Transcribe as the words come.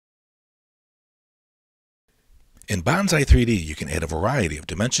In bonzai3d, you can add a variety of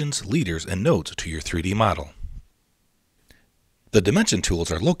dimensions, leaders, and nodes to your 3D model. The dimension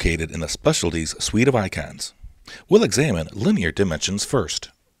tools are located in the Specialties suite of icons. We'll examine linear dimensions first.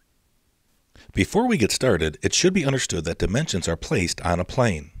 Before we get started, it should be understood that dimensions are placed on a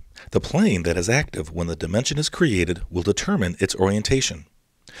plane. The plane that is active when the dimension is created will determine its orientation.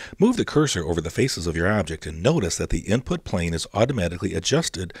 Move the cursor over the faces of your object and notice that the input plane is automatically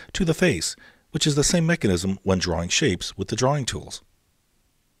adjusted to the face, which is the same mechanism when drawing shapes with the drawing tools.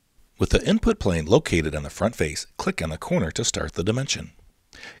 With the input plane located on the front face, click on the corner to start the dimension.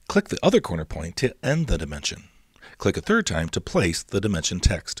 Click the other corner point to end the dimension. Click a third time to place the dimension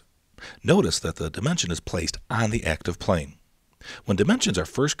text. Notice that the dimension is placed on the active plane. When dimensions are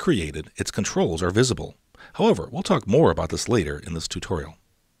first created, its controls are visible. However, we'll talk more about this later in this tutorial.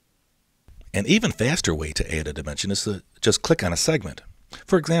 An even faster way to add a dimension is to just click on a segment.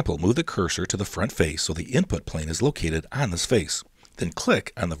 For example, move the cursor to the front face so the input plane is located on this face. Then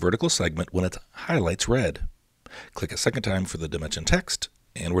click on the vertical segment when it highlights red. Click a second time for the dimension text,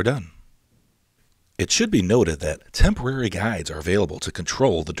 and we're done. It should be noted that temporary guides are available to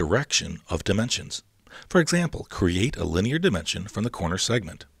control the direction of dimensions. For example, create a linear dimension from the corner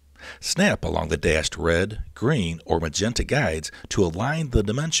segment. Snap along the dashed red, green, or magenta guides to align the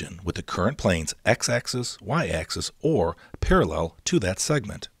dimension with the current plane's x-axis, y-axis, or parallel to that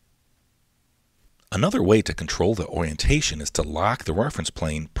segment. Another way to control the orientation is to lock the reference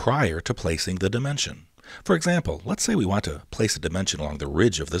plane prior to placing the dimension. For example, let's say we want to place a dimension along the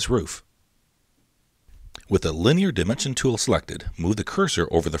ridge of this roof. With the linear dimension tool selected, move the cursor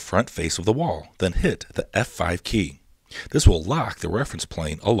over the front face of the wall, then hit the F5 key. This will lock the reference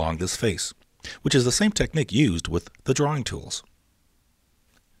plane along this face, which is the same technique used with the drawing tools.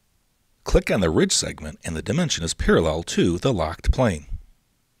 Click on the ridge segment and the dimension is parallel to the locked plane.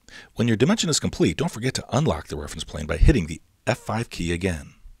 When your dimension is complete, don't forget to unlock the reference plane by hitting the F5 key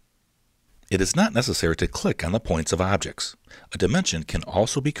again. It is not necessary to click on the points of objects. A dimension can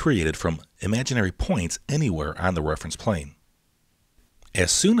also be created from imaginary points anywhere on the reference plane. As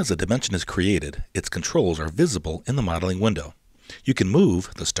soon as a dimension is created, its controls are visible in the modeling window. You can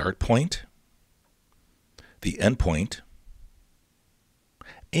move the start point, the end point,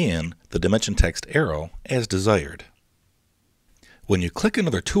 and the dimension text arrow as desired. When you click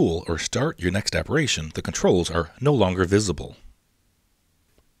another tool or start your next operation, the controls are no longer visible.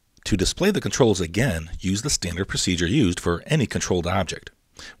 To display the controls again, use the standard procedure used for any controlled object,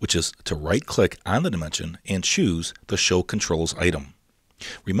 which is to right-click on the dimension and choose the Show Controls item.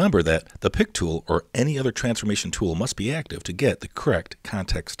 Remember that the Pick tool or any other transformation tool must be active to get the correct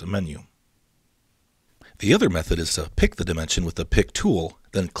context menu. The other method is to pick the dimension with the Pick tool,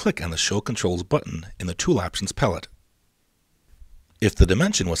 then click on the Show Controls button in the Tool Options palette. If the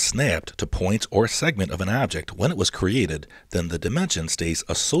dimension was snapped to points or segment of an object when it was created, then the dimension stays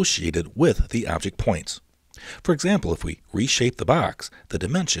associated with the object points. For example, if we reshape the box, the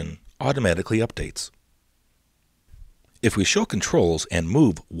dimension automatically updates. If we show controls and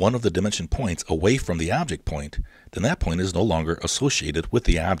move one of the dimension points away from the object point, then that point is no longer associated with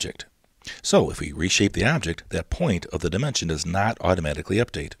the object. So if we reshape the object, that point of the dimension does not automatically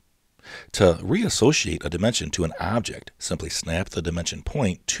update. To reassociate a dimension to an object, simply snap the dimension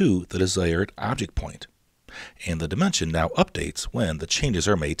point to the desired object point, and the dimension now updates when the changes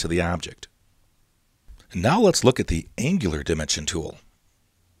are made to the object. Now let's look at the Angular Dimension tool.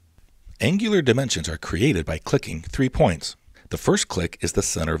 Angular dimensions are created by clicking 3 points. The first click is the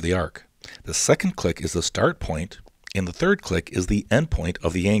center of the arc. The second click is the start point, and the third click is the end point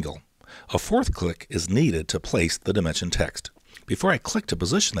of the angle. A fourth click is needed to place the dimension text. Before I click to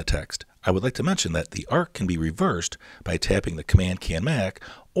position the text, I would like to mention that the arc can be reversed by tapping the Command-Can Mac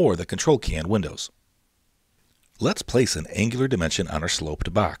or the Control-Can windows. Let's place an angular dimension on our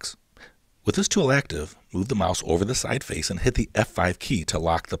sloped box. With this tool active, move the mouse over the side face and hit the F5 key to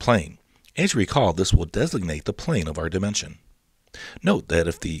lock the plane. As you recall, this will designate the plane of our dimension. Note that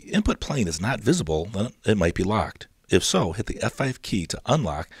if the input plane is not visible, then it might be locked. If so, hit the F5 key to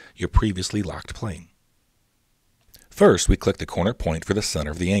unlock your previously locked plane. First, we click the corner point for the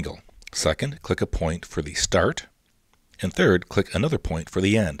center of the angle. Second, click a point for the start. And third, click another point for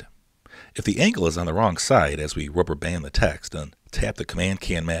the end. If the angle is on the wrong side as we rubber band the text, then tap the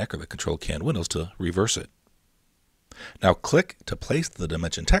Command-Can Mac or the Control-Can windows to reverse it. Now click to place the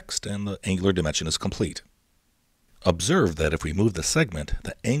dimension text and the angular dimension is complete. Observe that if we move the segment,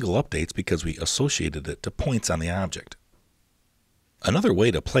 the angle updates because we associated it to points on the object. Another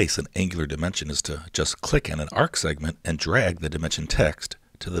way to place an angular dimension is to just click on an arc segment and drag the dimension text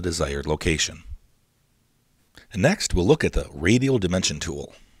to the desired location. Next, we'll look at the radial dimension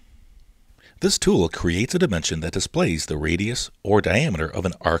tool. This tool creates a dimension that displays the radius or diameter of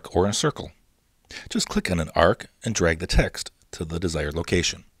an arc or a circle. Just click on an arc and drag the text to the desired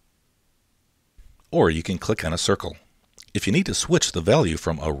location. Or you can click on a circle. If you need to switch the value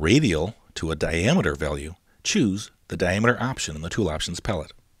from a radial to a diameter value, choose the diameter option in the Tool Options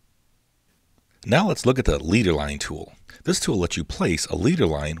palette. Now let's look at the leader line tool. This tool lets you place a leader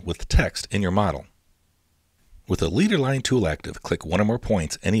line with text in your model. With the leader line tool active, click one or more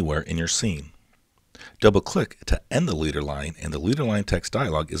points anywhere in your scene. Double-click to end the leader line and the leader line text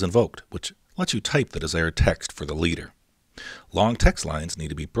dialog is invoked, which lets you type the desired text for the leader. Long text lines need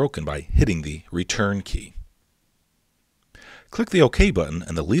to be broken by hitting the Return key. Click the OK button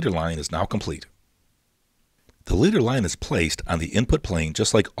and the leader line is now complete. The leader line is placed on the input plane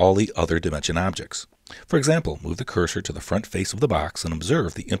just like all the other dimension objects. For example, move the cursor to the front face of the box and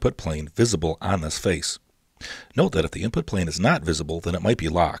observe the input plane visible on this face. Note that if the input plane is not visible, then it might be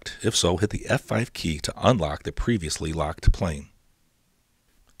locked. If so, hit the F5 key to unlock the previously locked plane.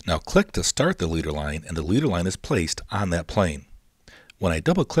 Now click to start the leader line and the leader line is placed on that plane. When I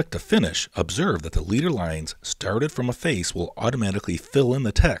double-click to finish, observe that the leader lines started from a face will automatically fill in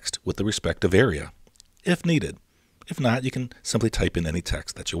the text with the respective area, if needed. If not, you can simply type in any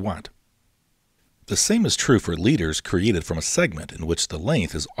text that you want. The same is true for leaders created from a segment in which the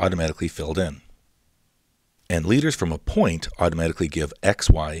length is automatically filled in. And leaders from a point automatically give X,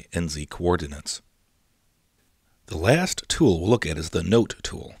 Y, and Z coordinates. The last tool we'll look at is the Note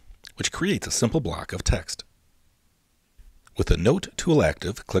tool, which creates a simple block of text. With the Note tool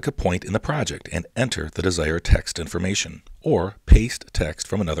active, click a point in the project and enter the desired text information, or paste text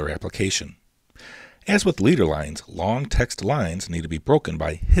from another application. As with leader lines, long text lines need to be broken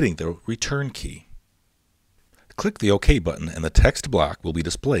by hitting the Return key. Click the OK button and the text block will be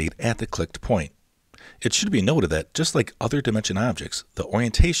displayed at the clicked point. It should be noted that, just like other dimension objects, the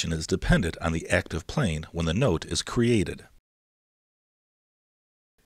orientation is dependent on the active plane when the note is created.